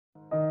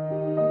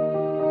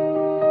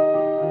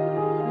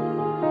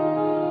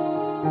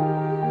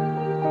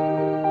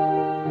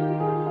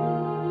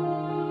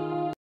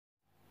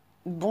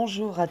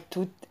Bonjour à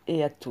toutes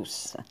et à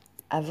tous.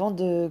 Avant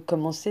de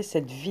commencer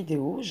cette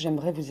vidéo,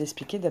 j'aimerais vous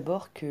expliquer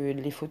d'abord que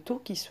les photos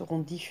qui seront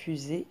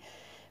diffusées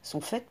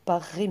sont faites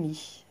par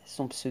Rémi,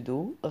 son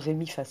pseudo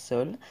Rémi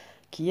Fassol,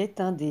 qui est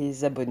un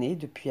des abonnés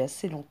depuis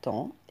assez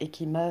longtemps et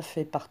qui m'a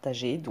fait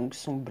partager donc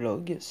son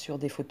blog sur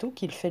des photos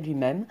qu'il fait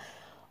lui-même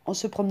en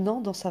se promenant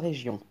dans sa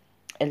région.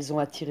 Elles ont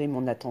attiré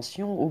mon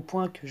attention au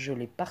point que je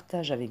les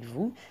partage avec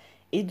vous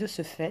et de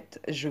ce fait,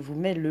 je vous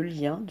mets le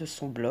lien de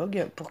son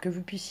blog pour que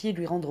vous puissiez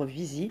lui rendre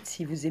visite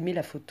si vous aimez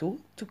la photo,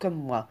 tout comme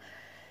moi.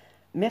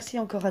 Merci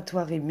encore à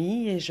toi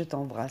Rémi et je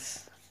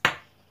t'embrasse.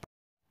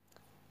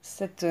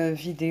 Cette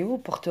vidéo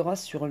portera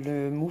sur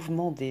le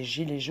mouvement des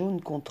Gilets jaunes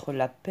contre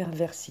la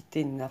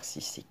perversité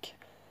narcissique.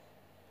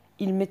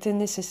 Il m'était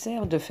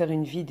nécessaire de faire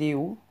une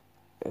vidéo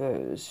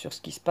sur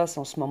ce qui se passe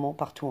en ce moment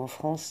partout en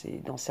France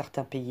et dans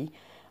certains pays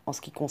en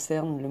ce qui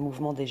concerne le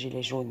mouvement des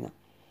Gilets jaunes.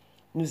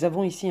 Nous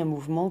avons ici un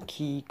mouvement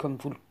qui, comme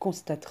vous le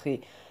constaterez,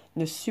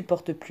 ne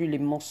supporte plus les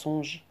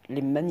mensonges,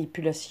 les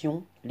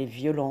manipulations, les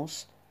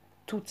violences,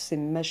 toutes ces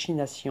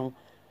machinations,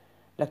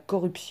 la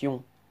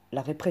corruption,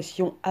 la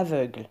répression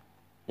aveugle,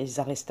 les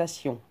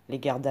arrestations, les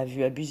gardes à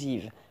vue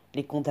abusives,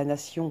 les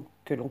condamnations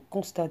que l'on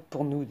constate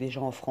pour nous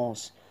déjà en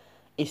France,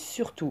 et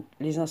surtout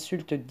les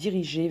insultes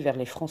dirigées vers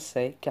les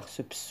Français, car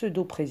ce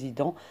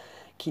pseudo-président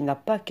qui n'a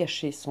pas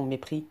caché son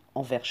mépris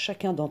envers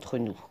chacun d'entre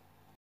nous.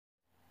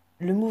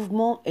 Le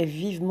mouvement est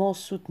vivement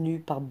soutenu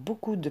par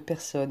beaucoup de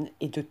personnes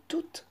et de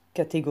toutes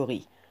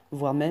catégories,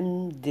 voire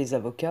même des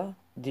avocats,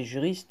 des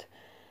juristes.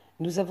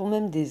 Nous avons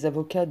même des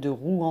avocats de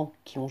Rouen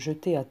qui ont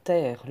jeté à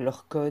terre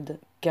leur code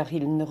car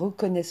ils ne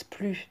reconnaissent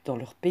plus dans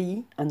leur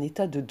pays un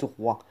état de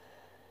droit.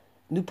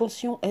 Nous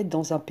pensions être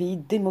dans un pays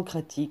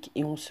démocratique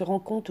et on se rend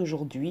compte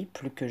aujourd'hui,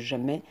 plus que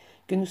jamais,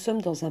 que nous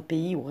sommes dans un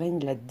pays où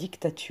règne la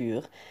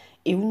dictature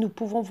et où nous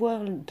pouvons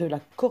voir de la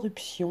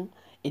corruption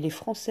et les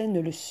Français ne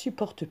le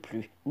supportent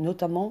plus,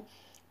 notamment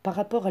par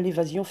rapport à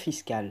l'évasion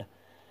fiscale.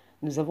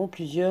 Nous avons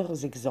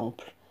plusieurs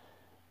exemples.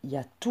 Il y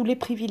a tous les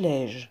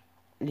privilèges.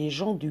 Les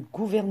gens du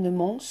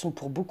gouvernement sont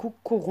pour beaucoup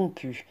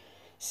corrompus.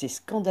 C'est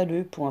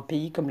scandaleux pour un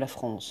pays comme la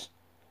France.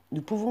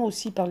 Nous pouvons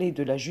aussi parler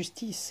de la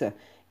justice,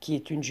 qui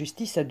est une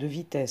justice à deux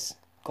vitesses,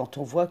 quand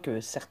on voit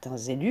que certains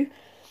élus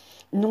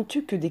n'ont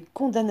eu que des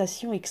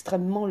condamnations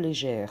extrêmement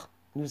légères.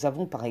 Nous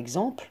avons par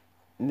exemple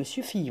M.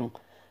 Fillon,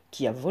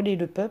 qui a volé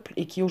le peuple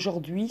et qui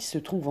aujourd'hui se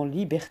trouve en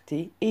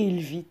liberté et il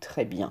vit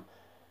très bien.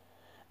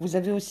 Vous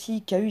avez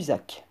aussi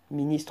Cahuzac,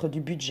 ministre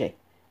du Budget,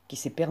 qui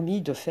s'est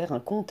permis de faire un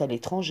compte à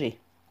l'étranger.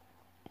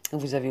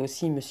 Vous avez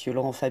aussi M.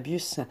 Laurent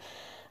Fabius,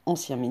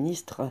 ancien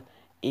ministre,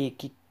 et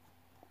qui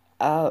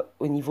a,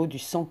 au niveau du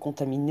sang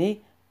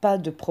contaminé, pas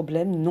de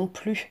problème non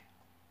plus.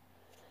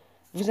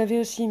 Vous avez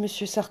aussi M.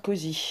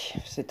 Sarkozy,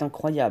 c'est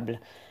incroyable.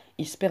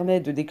 Il se permet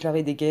de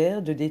déclarer des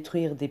guerres, de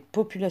détruire des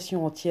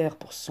populations entières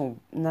pour son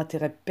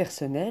intérêt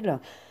personnel,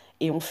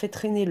 et on fait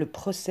traîner le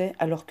procès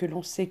alors que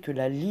l'on sait que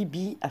la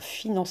Libye a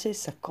financé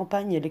sa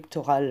campagne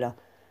électorale.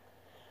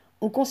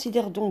 On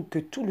considère donc que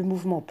tout le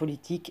mouvement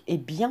politique est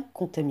bien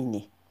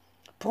contaminé.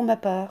 Pour ma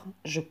part,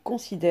 je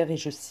considère, et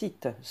je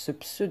cite ce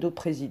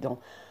pseudo-président,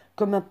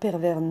 comme un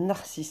pervers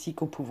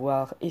narcissique au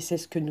pouvoir, et c'est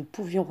ce que nous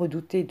pouvions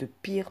redouter de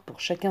pire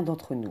pour chacun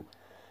d'entre nous.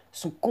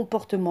 Son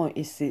comportement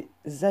et ses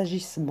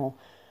agissements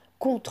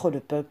contre le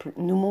peuple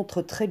nous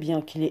montrent très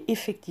bien qu'il est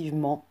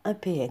effectivement un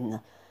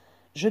PN.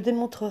 Je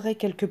démontrerai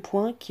quelques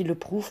points qui le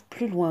prouvent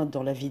plus loin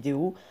dans la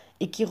vidéo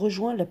et qui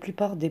rejoignent la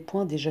plupart des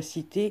points déjà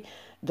cités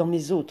dans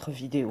mes autres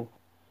vidéos.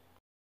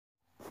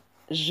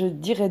 Je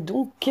dirais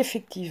donc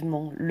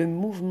qu'effectivement, le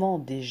mouvement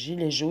des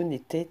Gilets jaunes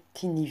était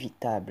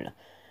inévitable.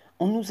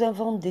 On nous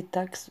invente des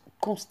taxes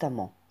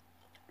constamment.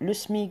 Le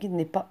SMIC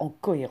n'est pas en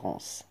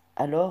cohérence,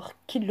 alors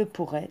qu'il le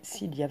pourrait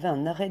s'il y avait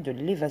un arrêt de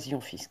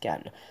l'évasion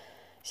fiscale.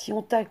 Si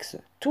on taxe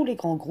tous les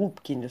grands groupes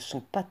qui ne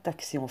sont pas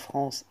taxés en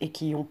France et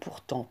qui ont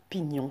pourtant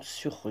pignon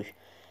sur rue,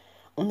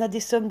 on a des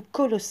sommes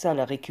colossales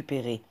à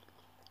récupérer.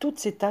 Toutes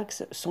ces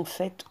taxes sont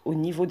faites au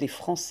niveau des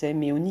Français,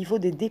 mais au niveau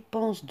des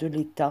dépenses de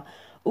l'État,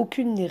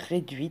 aucune n'est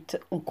réduite,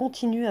 on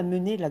continue à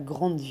mener la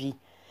grande vie.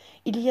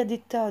 Il y a des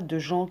tas de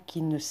gens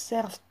qui ne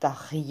servent à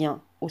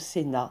rien au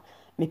Sénat,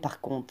 mais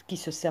par contre qui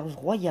se servent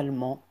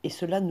royalement, et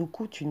cela nous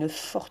coûte une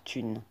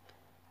fortune.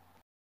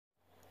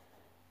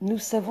 Nous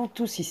savons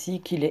tous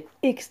ici qu'il est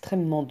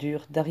extrêmement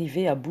dur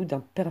d'arriver à bout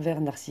d'un pervers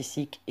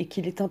narcissique et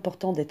qu'il est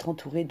important d'être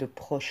entouré de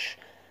proches,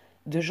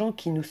 de gens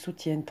qui nous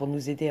soutiennent pour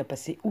nous aider à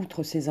passer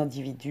outre ces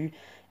individus,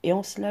 et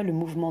en cela le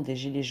mouvement des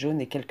Gilets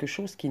jaunes est quelque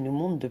chose qui nous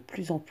montre de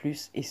plus en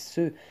plus, et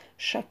ce,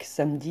 chaque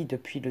samedi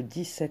depuis le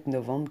 17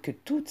 novembre, que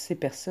toutes ces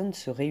personnes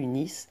se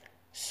réunissent,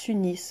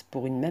 s'unissent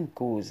pour une même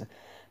cause,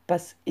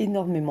 passent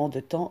énormément de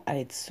temps à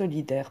être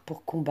solidaires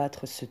pour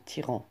combattre ce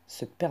tyran,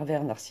 ce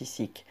pervers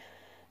narcissique.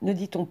 Ne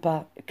dit-on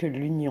pas que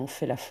l'union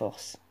fait la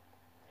force ?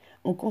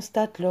 On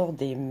constate lors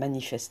des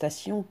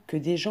manifestations que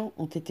des gens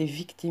ont été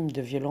victimes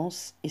de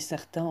violences et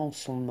certains en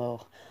sont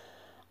morts.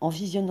 En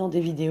visionnant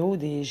des vidéos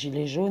des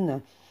Gilets jaunes,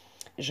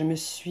 je me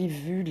suis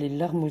vu les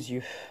larmes aux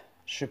yeux.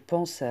 Je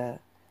pense à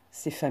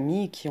ces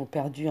familles qui ont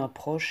perdu un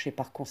proche et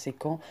par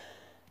conséquent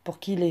pour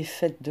qui les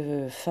fêtes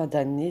de fin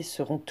d'année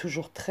seront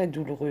toujours très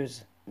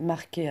douloureuses,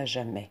 marquées à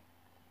jamais.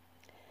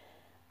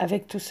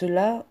 Avec tout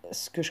cela,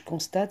 ce que je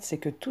constate, c'est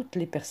que toutes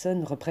les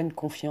personnes reprennent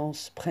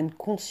confiance, prennent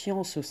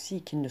conscience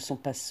aussi qu'ils ne sont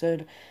pas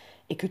seuls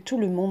et que tout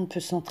le monde peut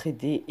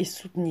s'entraider et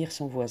soutenir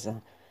son voisin.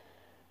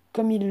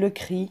 Comme ils le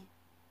crient,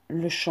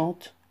 le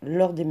chantent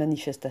lors des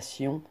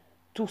manifestations,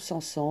 tous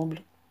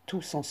ensemble,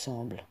 tous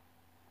ensemble.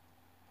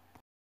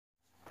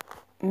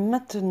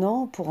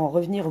 Maintenant, pour en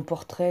revenir au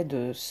portrait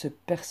de ce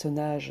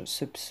personnage,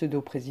 ce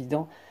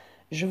pseudo-président,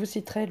 je vous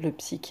citerai le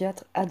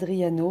psychiatre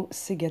Adriano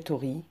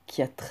Segatori,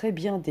 qui a très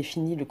bien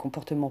défini le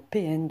comportement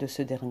PN de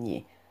ce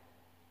dernier.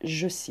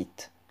 Je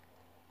cite.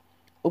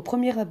 Au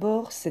premier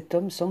abord, cet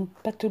homme semble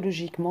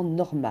pathologiquement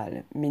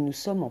normal, mais nous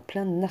sommes en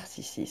plein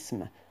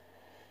narcissisme.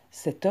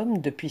 Cet homme,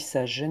 depuis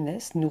sa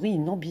jeunesse, nourrit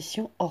une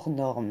ambition hors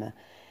norme.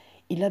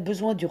 Il a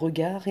besoin du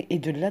regard et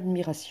de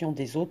l'admiration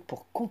des autres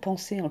pour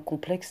compenser un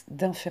complexe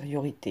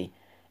d'infériorité.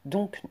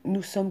 Donc,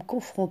 nous sommes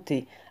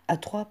confrontés à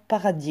 3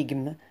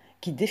 paradigmes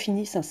qui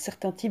définissent un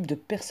certain type de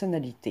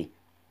personnalité.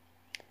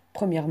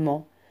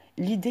 Premièrement,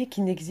 l'idée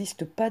qu'il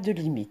n'existe pas de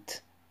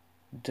limite.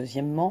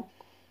 Deuxièmement,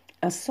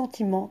 un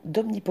sentiment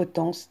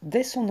d'omnipotence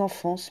dès son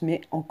enfance,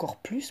 mais encore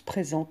plus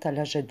présente à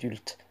l'âge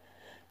adulte.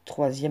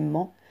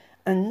 Troisièmement,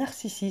 un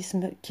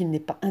narcissisme qu'il n'est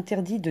pas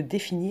interdit de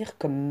définir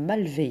comme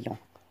malveillant.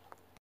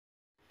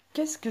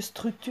 Qu'est-ce que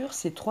structure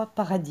ces 3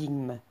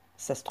 paradigmes?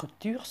 Ça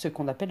structure ce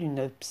qu'on appelle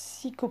une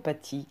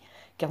psychopathie,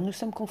 car nous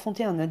sommes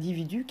confrontés à un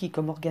individu qui,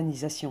 comme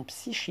organisation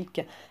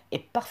psychique,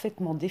 est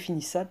parfaitement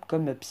définissable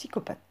comme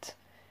psychopathe.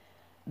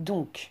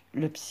 Donc,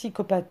 le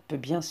psychopathe peut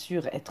bien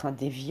sûr être un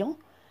déviant,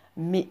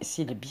 mais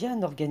s'il est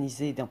bien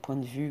organisé d'un point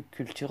de vue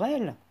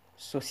culturel,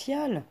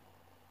 social,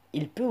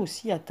 il peut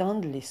aussi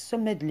atteindre les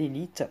sommets de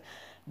l'élite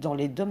dans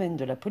les domaines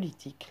de la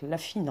politique, la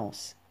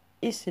finance,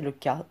 et c'est le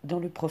cas dans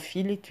le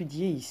profil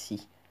étudié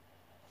ici.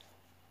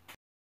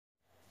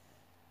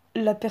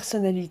 La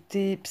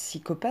personnalité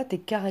psychopathe est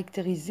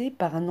caractérisée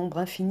par un nombre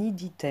infini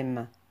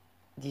d'items,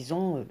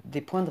 disons des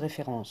points de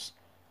référence.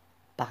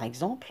 Par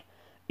exemple,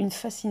 une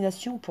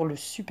fascination pour le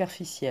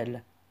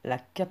superficiel, la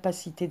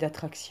capacité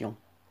d'attraction,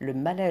 le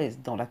malaise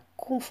dans la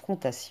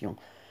confrontation,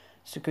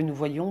 ce que nous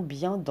voyons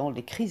bien dans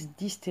les crises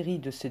d'hystérie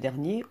de ce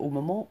dernier au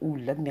moment où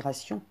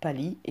l'admiration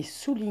pâlit et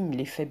souligne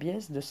les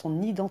faiblesses de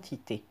son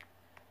identité.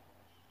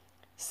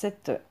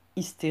 Cette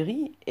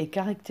hystérie est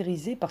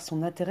caractérisée par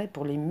son intérêt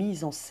pour les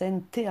mises en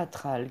scène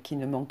théâtrales qui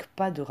ne manquent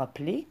pas de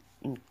rappeler,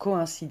 une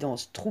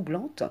coïncidence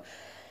troublante,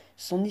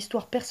 son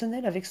histoire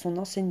personnelle avec son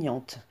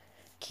enseignante,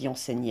 qui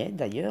enseignait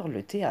d'ailleurs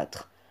le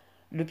théâtre.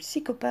 Le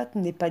psychopathe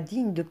n'est pas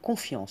digne de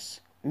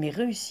confiance, mais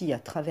réussit à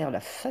travers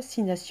la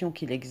fascination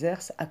qu'il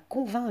exerce à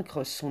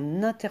convaincre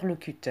son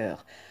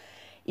interlocuteur.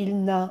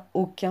 Il n'a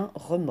aucun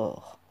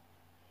remords.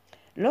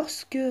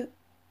 Lorsque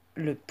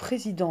le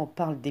président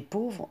parle des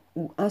pauvres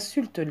ou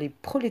insulte les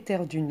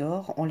prolétaires du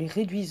Nord en les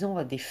réduisant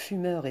à des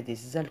fumeurs et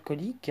des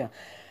alcooliques,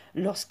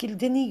 lorsqu'il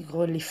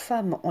dénigre les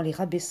femmes en les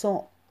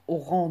rabaissant au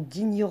rang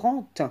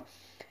d'ignorantes,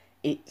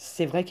 et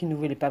c'est vrai qu'il ne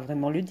voulait pas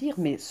vraiment le dire,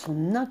 mais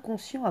son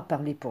inconscient a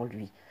parlé pour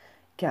lui,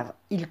 car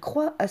il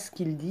croit à ce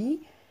qu'il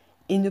dit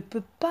et ne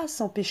peut pas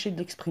s'empêcher de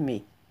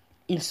l'exprimer.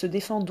 Il se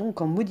défend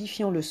donc en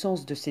modifiant le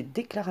sens de ses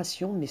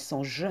déclarations, mais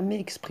sans jamais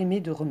exprimer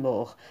de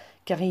remords,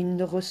 car il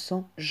ne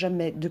ressent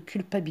jamais de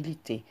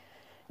culpabilité.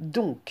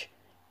 Donc,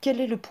 quel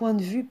est le point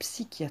de vue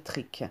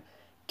psychiatrique?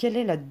 Quelle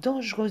est la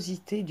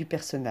dangerosité du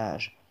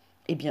personnage?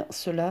 Eh bien,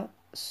 cela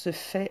se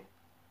fait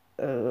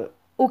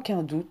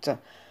aucun doute.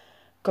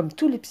 Comme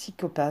tous les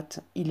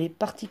psychopathes, il est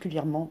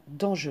particulièrement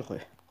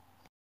dangereux.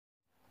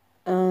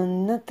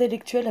 Un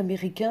intellectuel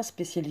américain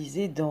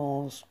spécialisé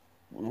dans,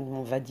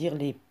 on va dire,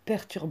 les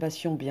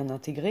perturbations bien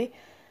intégrées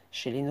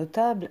chez les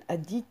notables a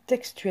dit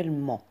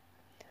textuellement: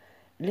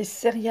 les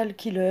serial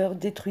killers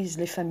détruisent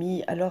les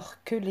familles alors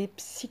que les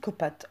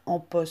psychopathes en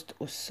poste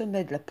au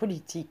sommet de la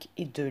politique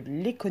et de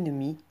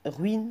l'économie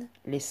ruinent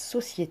les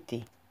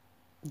sociétés.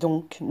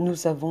 Donc,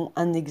 nous avons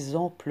un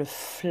exemple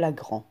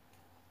flagrant.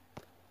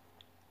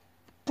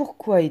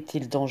 Pourquoi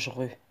est-il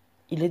dangereux?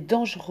 Il est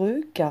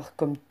dangereux car,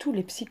 comme tous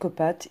les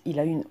psychopathes, il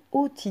a une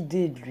haute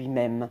idée de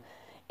lui-même.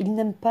 Il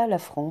n'aime pas la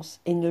France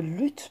et ne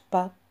lutte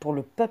pas pour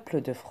le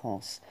peuple de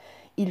France.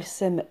 Il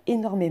s'aime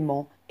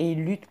énormément et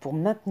il lutte pour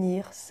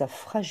maintenir sa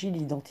fragile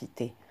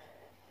identité.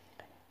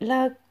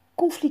 La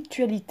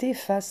conflictualité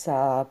face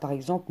à, par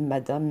exemple,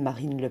 Madame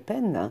Marine Le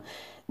Pen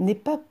n'est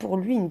pas pour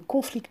lui une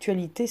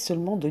conflictualité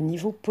seulement de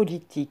niveau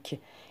politique.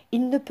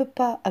 Il ne peut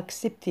pas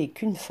accepter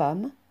qu'une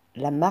femme,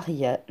 la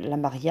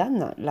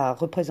Marianne, la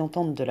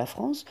représentante de la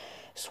France,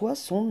 soit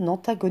son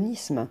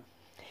antagonisme.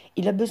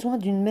 Il a besoin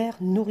d'une mère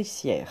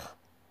nourricière.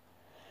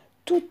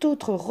 Toute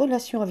autre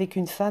relation avec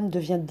une femme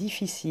devient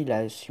difficile à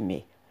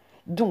assumer.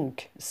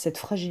 Donc, cette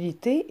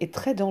fragilité est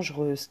très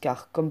dangereuse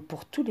car, comme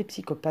pour tous les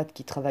psychopathes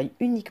qui travaillent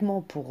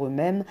uniquement pour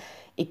eux-mêmes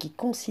et qui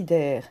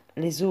considèrent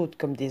les autres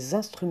comme des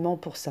instruments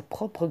pour sa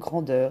propre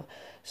grandeur,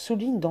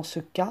 souligne dans ce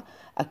cas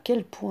à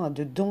quel point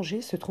de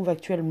danger se trouve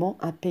actuellement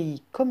un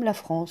pays comme la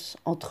France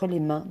entre les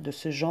mains de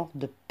ce genre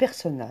de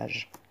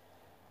personnages.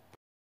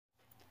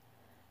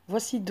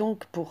 Voici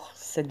donc pour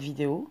cette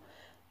vidéo.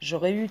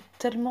 J'aurais eu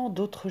tellement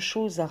d'autres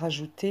choses à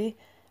rajouter,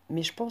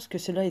 mais je pense que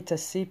cela est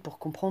assez pour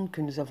comprendre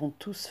que nous avons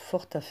tous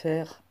fort à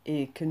faire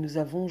et que nous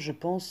avons, je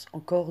pense,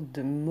 encore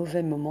de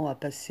mauvais moments à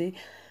passer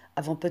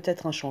avant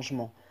peut-être un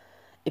changement.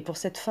 Et pour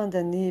cette fin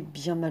d'année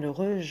bien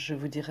malheureuse, je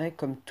vous dirais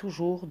comme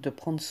toujours de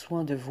prendre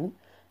soin de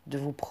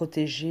vous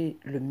protéger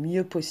le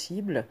mieux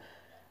possible.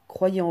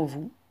 Croyez en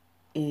vous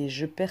et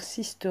je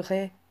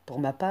persisterai pour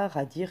ma part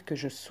à dire que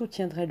je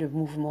soutiendrai le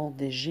mouvement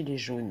des Gilets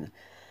jaunes.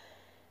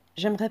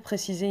 J'aimerais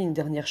préciser une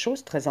dernière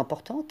chose très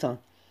importante.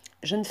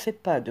 Je ne fais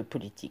pas de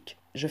politique.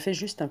 Je fais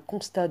juste un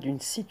constat d'une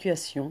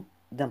situation,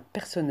 d'un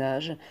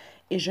personnage,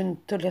 et je ne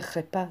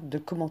tolérerai pas de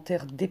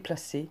commentaires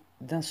déplacés,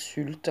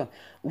 d'insultes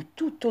ou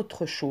toute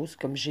autre chose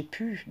comme j'ai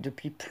pu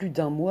depuis plus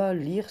d'un mois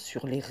lire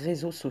sur les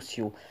réseaux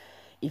sociaux.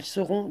 Ils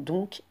seront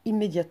donc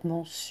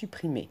immédiatement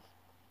supprimés.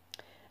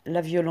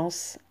 La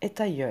violence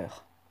est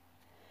ailleurs.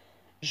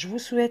 Je vous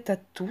souhaite à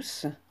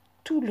tous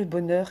tout le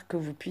bonheur que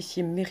vous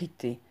puissiez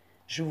mériter.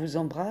 Je vous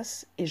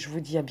embrasse et je vous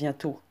dis à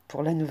bientôt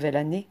pour la nouvelle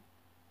année.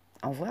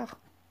 Au revoir.